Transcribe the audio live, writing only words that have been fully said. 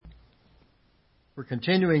We're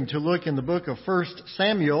continuing to look in the book of 1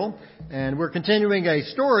 Samuel, and we're continuing a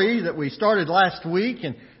story that we started last week.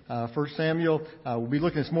 And 1 Samuel, we'll be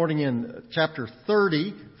looking this morning in chapter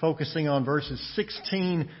 30, focusing on verses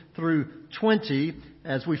 16 through 20,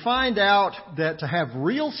 as we find out that to have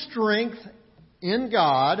real strength in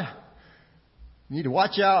God, you need to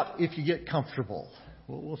watch out if you get comfortable.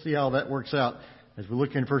 We'll see how that works out as we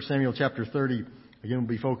look in 1 Samuel chapter 30. Again, we'll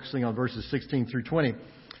be focusing on verses 16 through 20.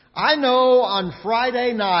 I know on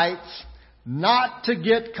Friday nights not to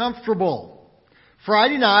get comfortable.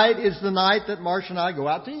 Friday night is the night that Marsh and I go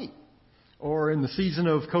out to eat. Or in the season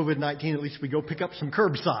of COVID-19, at least we go pick up some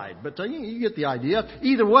curbside. But you get the idea.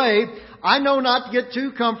 Either way, I know not to get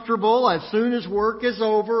too comfortable. As soon as work is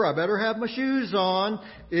over, I better have my shoes on.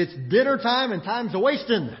 It's dinner time and time's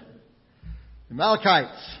a-wasting. The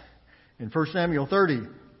Amalekites in 1 Samuel 30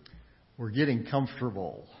 were getting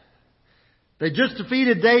comfortable. They just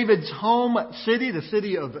defeated David's home city, the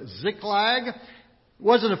city of Ziklag. It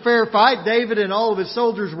wasn't a fair fight. David and all of his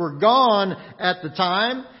soldiers were gone at the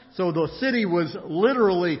time. So the city was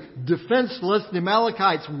literally defenseless. The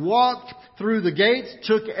Amalekites walked through the gates,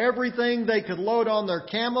 took everything they could load on their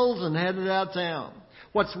camels, and headed out of town.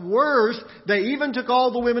 What's worse, they even took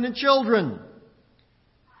all the women and children.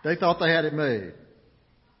 They thought they had it made.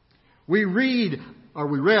 We read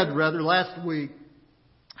last week,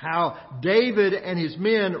 how David and his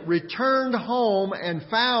men returned home and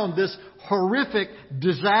found this horrific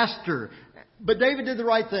disaster. But David did the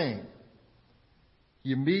right thing.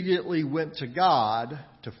 He immediately went to God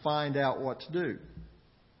to find out what to do.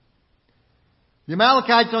 The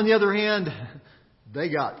Amalekites, on the other hand, they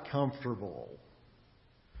got comfortable.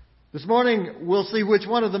 This morning, we'll see which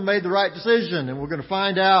one of them made the right decision, and we're going to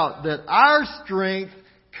find out that our strength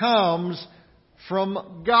comes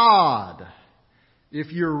from God.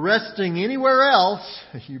 If you're resting anywhere else,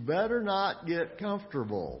 you better not get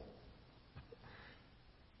comfortable.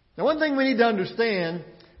 Now, one thing we need to understand,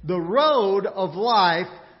 the road of life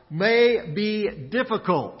may be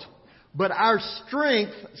difficult, but our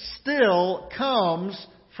strength still comes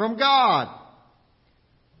from God.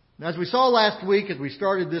 As we saw last week as we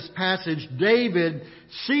started this passage, David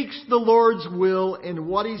seeks the Lord's will in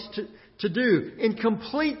what he's to do. In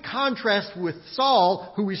complete contrast with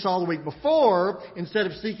Saul, who we saw the week before, instead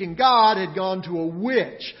of seeking God, had gone to a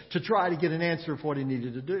witch to try to get an answer for what he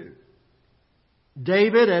needed to do.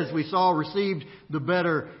 David, as we saw, received the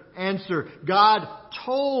better answer. God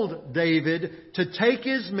told David to take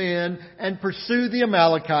his men and pursue the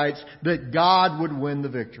Amalekites, that God would win the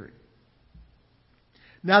victory.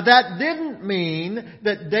 Now that didn't mean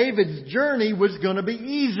that David's journey was going to be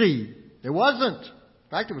easy. It wasn't.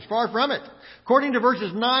 In fact, it was far from it. According to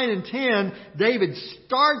verses 9 and 10, David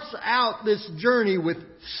starts out this journey with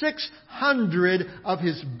 600 of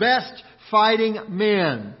his best fighting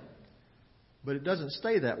men. But it doesn't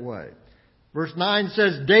stay that way. Verse 9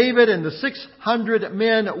 says, David and the 600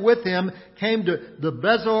 men with him came to the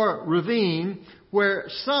Bezor ravine, where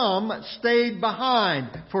some stayed behind,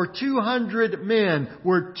 for 200 men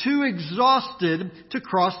were too exhausted to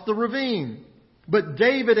cross the ravine. But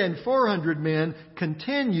David and 400 men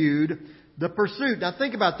continued the pursuit. Now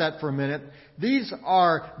think about that for a minute. These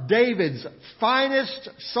are David's finest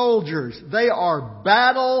soldiers. They are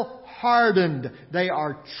battle hardened. They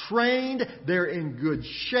are trained. They're in good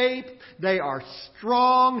shape. They are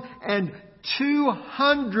strong. And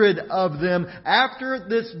 200 of them, after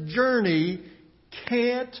this journey,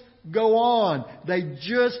 can't go on. They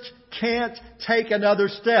just can't take another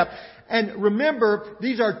step. And remember,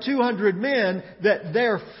 these are 200 men that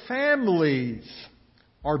their families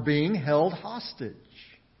are being held hostage.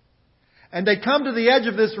 And they come to the edge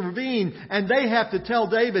of this ravine and they have to tell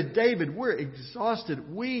David, David, we're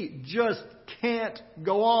exhausted. We just can't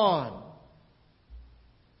go on.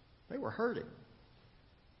 They were hurting.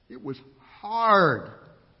 It was hard.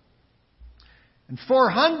 And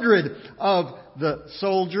 400 of the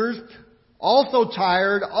soldiers, also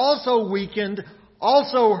tired, also weakened,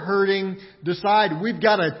 also hurting, decide we've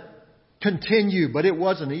got to continue. But it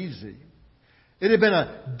wasn't easy. It had been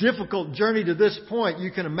a difficult journey to this point.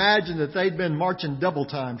 You can imagine that they'd been marching double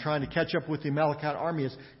time trying to catch up with the Amalekite army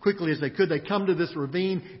as quickly as they could. They come to this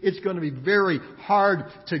ravine. It's going to be very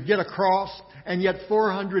hard to get across. And yet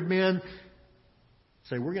 400 men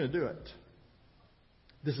say, we're going to do it.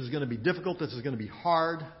 This is going to be difficult. This is going to be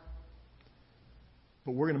hard.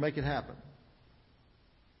 But we're going to make it happen.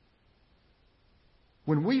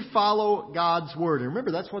 When we follow God's word, and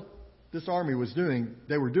remember that's what this army was doing.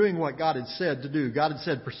 They were doing what God had said to do. God had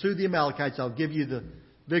said, pursue the Amalekites, I'll give you the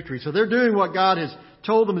victory. So they're doing what God has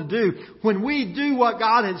told them to do. When we do what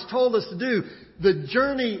God has told us to do, the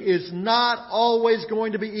journey is not always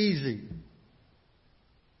going to be easy.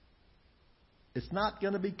 It's not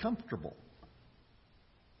going to be comfortable.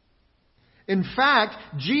 In fact,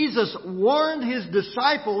 Jesus warned His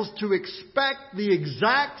disciples to expect the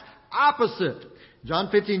exact opposite. John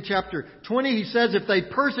 15, chapter 20, He says, if they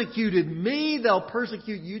persecuted me, they'll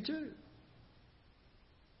persecute you too.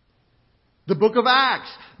 The book of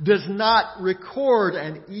Acts does not record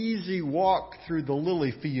an easy walk through the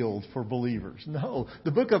lily field for believers. No,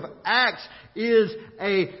 the book of Acts is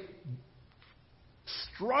a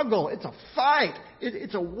struggle. It's a fight.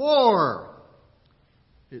 It's a war.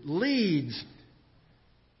 It leads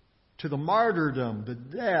to the martyrdom, the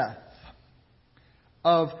death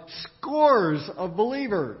of scores of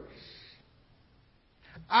believers.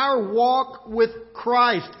 Our walk with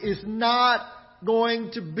Christ is not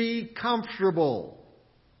going to be comfortable.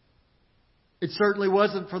 It certainly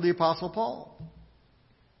wasn't for the Apostle Paul.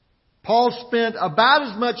 Paul spent about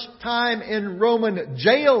as much time in Roman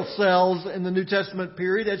jail cells in the New Testament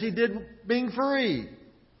period as he did being free.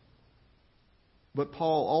 But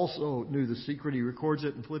Paul also knew the secret. He records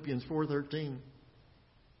it in Philippians 4:13.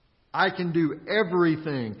 I can do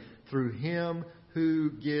everything through Him who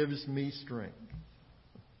gives me strength.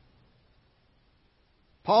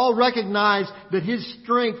 Paul recognized that his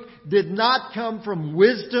strength did not come from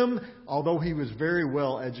wisdom, although he was very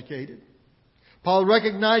well educated. Paul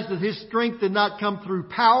recognized that his strength did not come through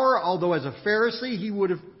power, although as a Pharisee he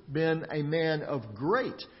would have been a man of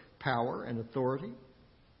great power and authority.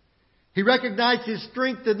 He recognized his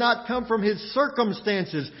strength did not come from his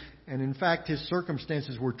circumstances, and in fact his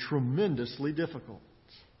circumstances were tremendously difficult.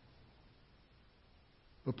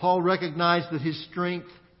 But Paul recognized that his strength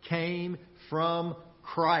came from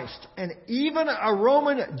Christ. And even a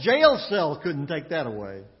Roman jail cell couldn't take that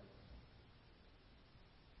away.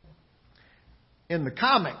 In the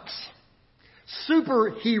comics,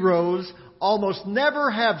 superheroes almost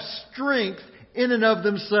never have strength in and of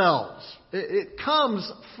themselves. It comes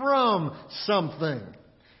from something.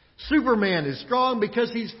 Superman is strong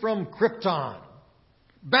because he's from Krypton.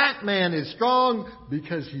 Batman is strong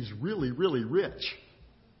because he's really, really rich.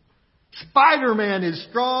 Spider-Man is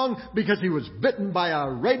strong because he was bitten by a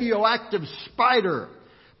radioactive spider.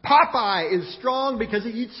 Popeye is strong because he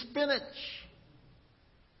eats spinach.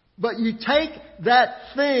 But you take that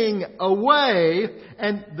thing away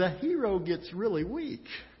and the hero gets really weak.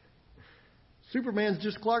 Superman's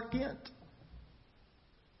just Clark Kent.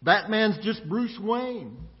 Batman's just Bruce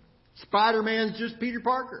Wayne. Spider-Man's just Peter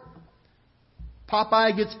Parker.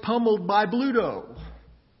 Popeye gets pummeled by Bluto.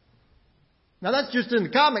 Now that's just in the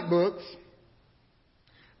comic books.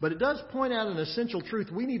 But it does point out an essential truth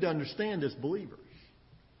we need to understand as believers.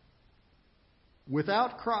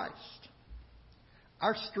 Without Christ,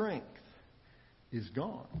 our strength is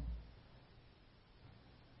gone.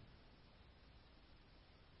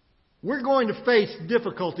 We're going to face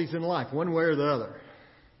difficulties in life, one way or the other.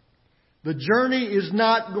 The journey is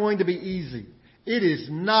not going to be easy. It is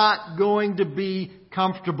not going to be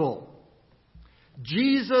comfortable.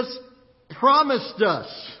 Jesus promised us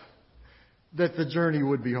that the journey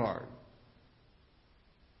would be hard.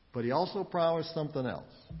 But He also promised something else.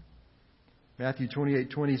 Matthew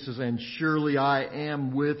 28:20 says, and surely I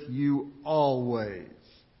am with you always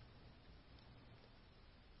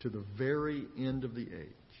to the very end of the age.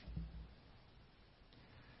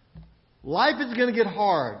 Life is going to get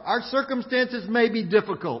hard. Our circumstances may be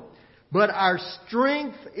difficult, but our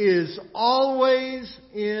strength is always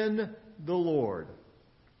in the Lord.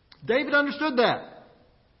 David understood that.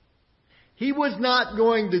 He was not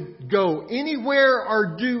going to go anywhere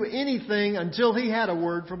or do anything until he had a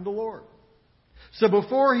word from the Lord. So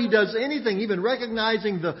before he does anything, even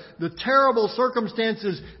recognizing the terrible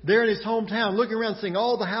circumstances there in his hometown, looking around seeing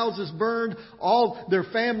all the houses burned, all their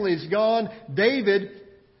families gone, David,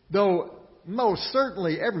 though most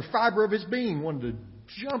certainly every fiber of his being wanted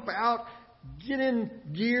to jump out, get in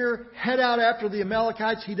gear, head out after the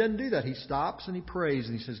Amalekites, he doesn't do that. He stops and he prays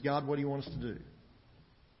and he says, God, what do you want us to do?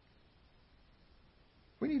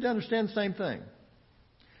 We need to understand the same thing.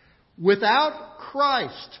 Without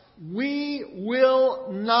Christ, we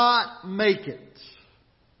will not make it.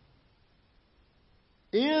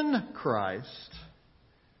 In Christ,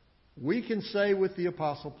 we can say with the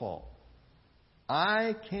Apostle Paul,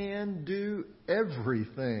 I can do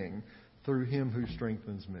everything through Him who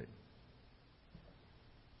strengthens me.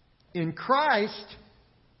 In Christ,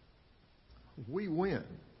 we win.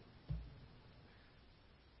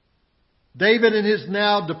 David and his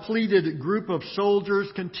now depleted group of soldiers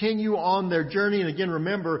continue on their journey. And again,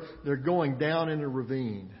 remember, they're going down in a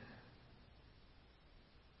ravine.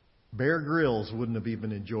 Bear Grylls wouldn't have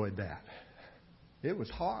even enjoyed that. It was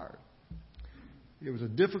hard. It was a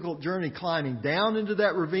difficult journey climbing down into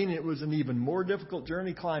that ravine. It was an even more difficult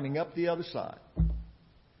journey climbing up the other side.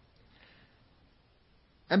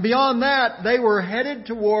 And beyond that, they were headed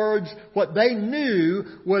towards what they knew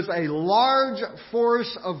was a large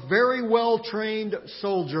force of very well-trained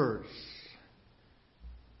soldiers.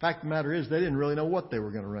 The fact of the matter is, they didn't really know what they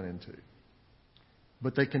were going to run into.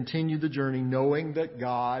 But they continued the journey knowing that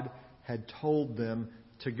God had told them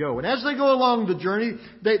to go. And as they go along the journey,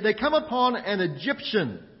 they come upon an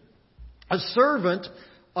Egyptian, a servant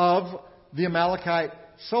of the Amalekite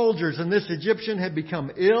soldiers. And this Egyptian had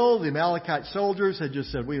become ill. The Amalekite soldiers had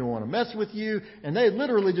just said, "We don't want to mess with you." And they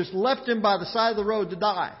literally just left him by the side of the road to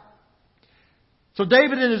die. So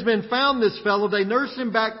David and his men found this fellow. They nurse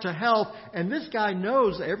him back to health. And this guy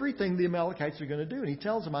knows everything the Amalekites are going to do. And he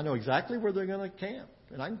tells them, "I know exactly where they're going to camp.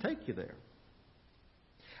 And I can take you there."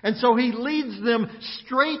 And so he leads them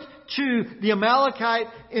straight to the Amalekite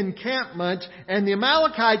encampment. And the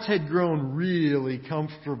Amalekites had grown really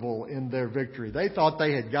comfortable in their victory. They thought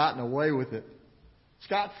they had gotten away with it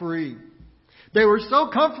scot-free. They were so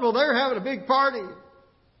comfortable they were having a big party.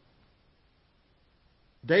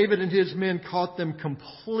 David and his men caught them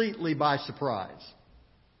completely by surprise.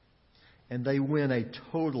 And they win a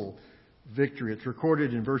total victory. It's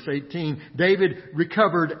recorded in verse 18. David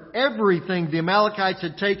recovered everything the Amalekites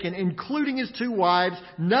had taken, including his 2 wives.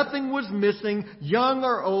 Nothing was missing, young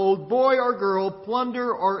or old, boy or girl,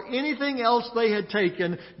 plunder or anything else they had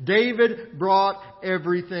taken. David brought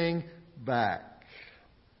everything back.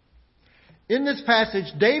 In this passage,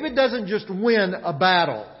 David doesn't just win a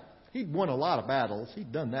battle. He'd won a lot of battles.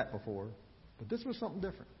 He'd done that before. But this was something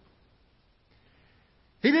different.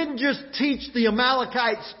 He didn't just teach the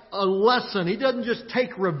Amalekites a lesson. He doesn't just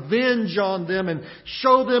take revenge on them and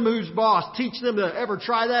show them who's boss, teach them to ever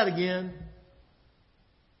try that again.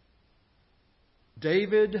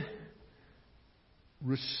 David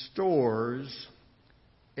restores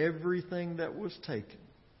everything that was taken.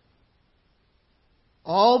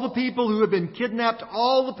 All the people who had been kidnapped,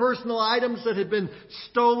 all the personal items that had been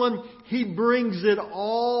stolen, he brings it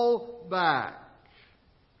all back.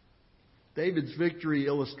 David's victory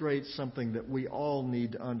illustrates something that we all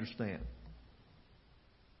need to understand.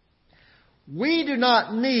 We do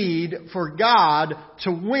not need for God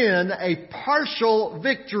to win a partial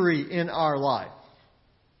victory in our life.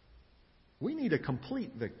 We need a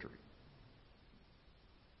complete victory.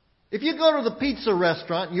 If you go to the pizza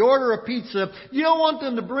restaurant and you order a pizza, you don't want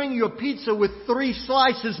them to bring you a pizza with 3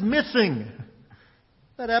 slices missing.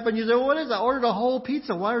 That happened, you say, "Well, what is that? I ordered a whole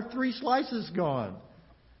pizza. Why are 3 slices gone?"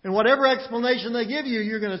 And whatever explanation they give you,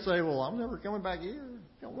 you're going to say, "Well, I'm never coming back here." You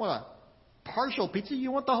don't want a partial pizza. You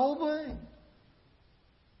want the whole thing.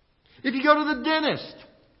 If you go to the dentist,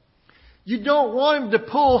 you don't want him to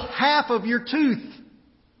pull half of your tooth.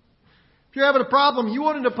 If you're having a problem, you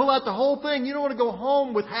want him to pull out the whole thing. You don't want to go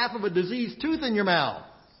home with half of a diseased tooth in your mouth.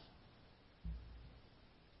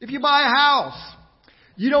 If you buy a house,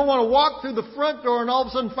 you don't want to walk through the front door and all of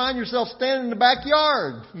a sudden find yourself standing in the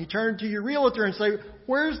backyard. You turn to your realtor and say,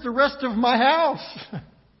 "Where's the rest of my house?"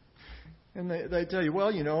 And they tell you,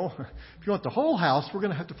 "Well, you know, if you want the whole house, we're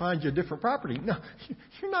going to have to find you a different property." No,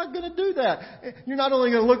 you're not going to do that. You're not only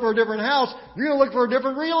going to look for a different house, you're going to look for a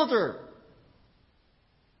different realtor.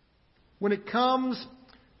 When it comes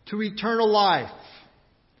to eternal life,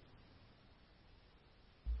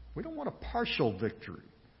 we don't want a partial victory.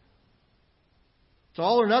 It's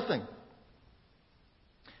all or nothing.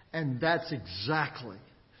 And that's exactly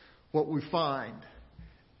what we find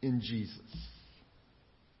in Jesus.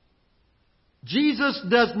 Jesus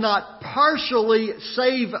does not partially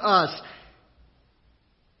save us.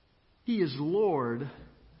 He is Lord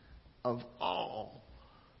of all.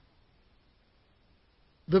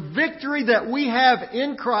 The victory that we have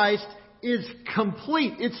in Christ is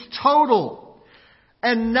complete. It's total.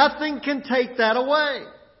 And nothing can take that away.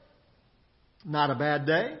 Not a bad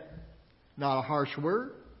day. Not a harsh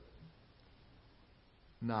word.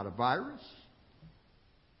 Not a virus.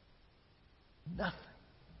 Nothing.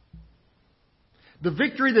 The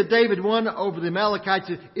victory that David won over the Amalekites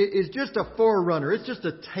is just a forerunner. It's just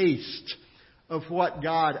a taste of what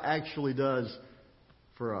God actually does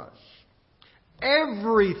for us.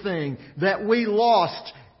 Everything that we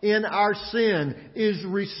lost in our sin is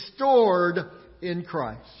restored in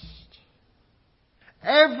Christ.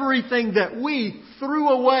 Everything that we threw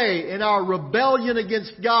away in our rebellion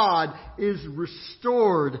against God is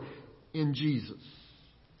restored in Jesus.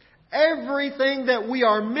 Everything that we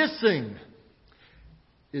are missing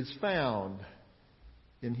is found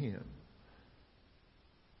in Him.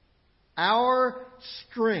 Our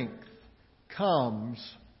strength comes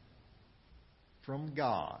from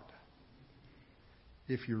God.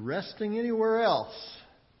 If you're resting anywhere else,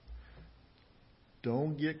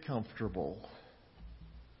 don't get comfortable.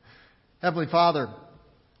 Heavenly Father,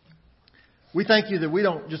 we thank you that we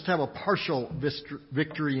don't just have a partial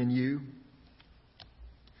victory in you.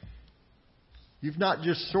 You've not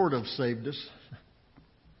just sort of saved us.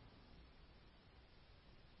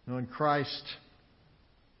 No, in Christ,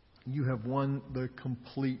 you have won the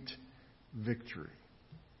complete victory.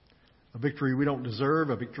 A victory we don't deserve,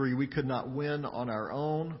 a victory we could not win on our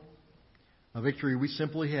own, a victory we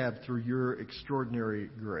simply have through your extraordinary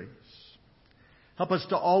grace. Help us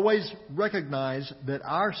to always recognize that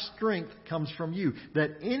our strength comes from you, that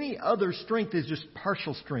any other strength is just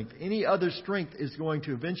partial strength. Any other strength is going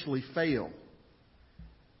to eventually fail.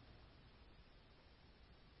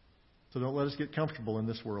 So don't let us get comfortable in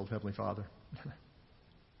this world, Heavenly Father.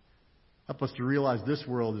 Help us to realize this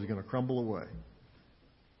world is going to crumble away.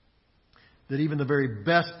 That even the very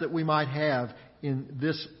best that we might have in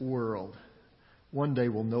this world one day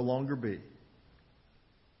will no longer be.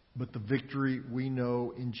 But the victory we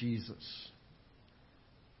know in Jesus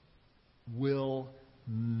will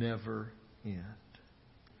never end.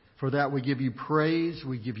 For that we give you praise,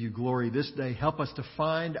 we give you glory this day. Help us to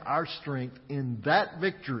find our strength in that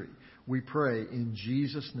victory, we pray in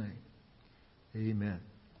Jesus' name. Amen.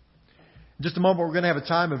 In just a moment, we're going to have a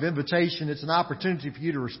time of invitation. It's an opportunity for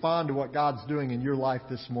you to respond to what God's doing in your life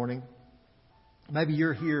this morning. Maybe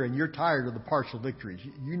you're here and you're tired of the partial victories.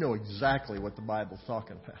 You know exactly what the Bible's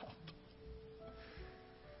talking about.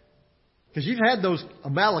 Because you've had those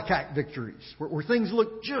Amalekite victories where things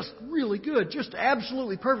look just really good, just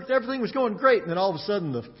absolutely perfect. Everything was going great, and then all of a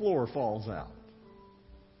sudden the floor falls out.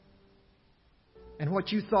 And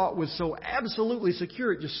what you thought was so absolutely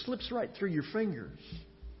secure, it just slips right through your fingers.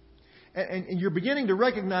 And you're beginning to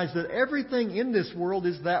recognize that everything in this world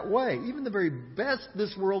is that way. Even the very best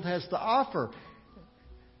this world has to offer.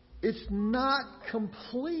 It's not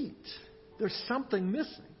complete. There's something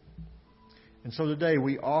missing. And so today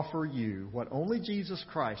we offer you what only Jesus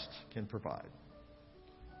Christ can provide.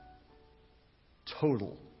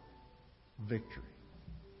 Total victory.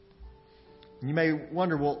 And you may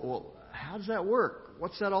wonder, well, how does that work?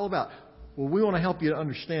 What's that all about? Well, we want to help you to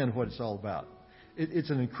understand what it's all about. It's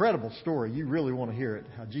an incredible story. You really want to hear it.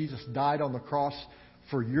 How Jesus died on the cross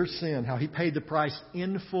for your sin. How He paid the price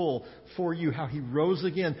in full for you. How He rose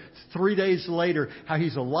again 3 days later. How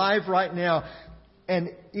He's alive right now and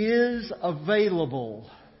is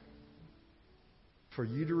available for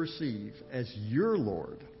you to receive as your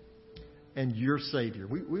Lord and your Savior.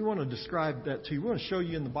 We want to describe that to you. We want to show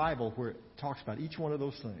you in the Bible where it talks about each one of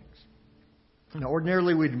those things. Now,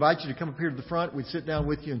 ordinarily, we'd invite you to come up here to the front. We'd sit down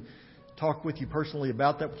with you and talk with you personally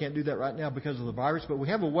about that. We can't do that right now because of the virus, but we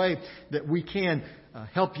have a way that we can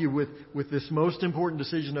help you with this most important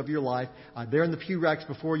decision of your life. There in the pew racks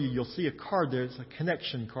before you, you'll see a card there. It's a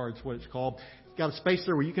connection card is what it's called. It's got a space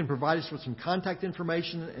there where you can provide us with some contact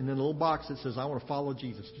information and then a little box that says, I want to follow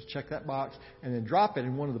Jesus. Just check that box and then drop it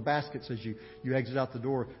in one of the baskets as you exit out the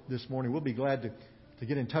door this morning. We'll be glad to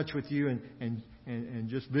get in touch with you and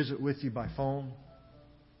just visit with you by phone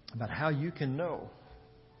about how you can know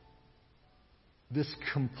this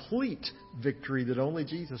complete victory that only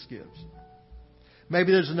Jesus gives.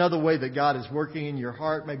 Maybe there's another way that God is working in your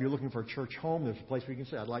heart. Maybe you're looking for a church home. There's a place where you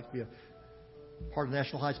can say, I'd like to be a part of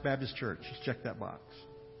National Heights Baptist Church. Just check that box.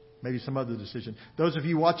 Maybe some other decision. Those of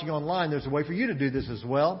you watching online, there's a way for you to do this as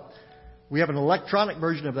well. We have an electronic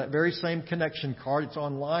version of that very same connection card. It's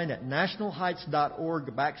online at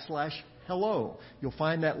nationalheights.org/hello. You'll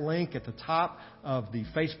find that link at the top of the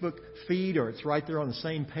Facebook feed, or it's right there on the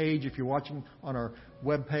same page if you're watching on our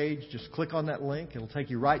web page. Just click on that link. It'll take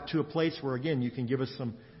you right to a place where, again, you can give us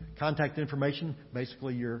some contact information,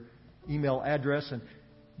 basically your email address, and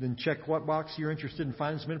then check what box you're interested in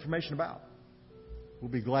finding some information about. We'll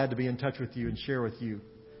be glad to be in touch with you and share with you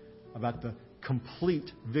about the complete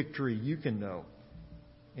victory you can know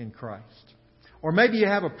in Christ. Or maybe you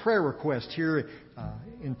have a prayer request here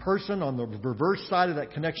in person. On the reverse side of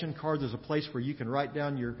that connection card, there's a place where you can write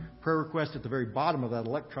down your prayer request. At the very bottom of that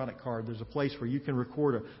electronic card, there's a place where you can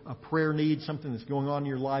record a prayer need, something that's going on in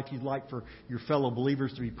your life you'd like for your fellow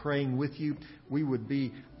believers to be praying with you. We would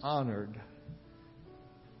be honored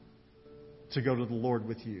to go to the Lord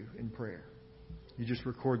with you in prayer. You just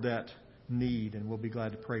record that need and we'll be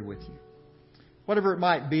glad to pray with you. Whatever it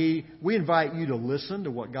might be, we invite you to listen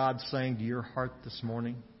to what God's saying to your heart this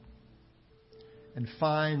morning and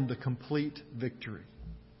find the complete victory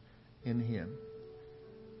in Him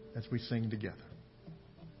as we sing together.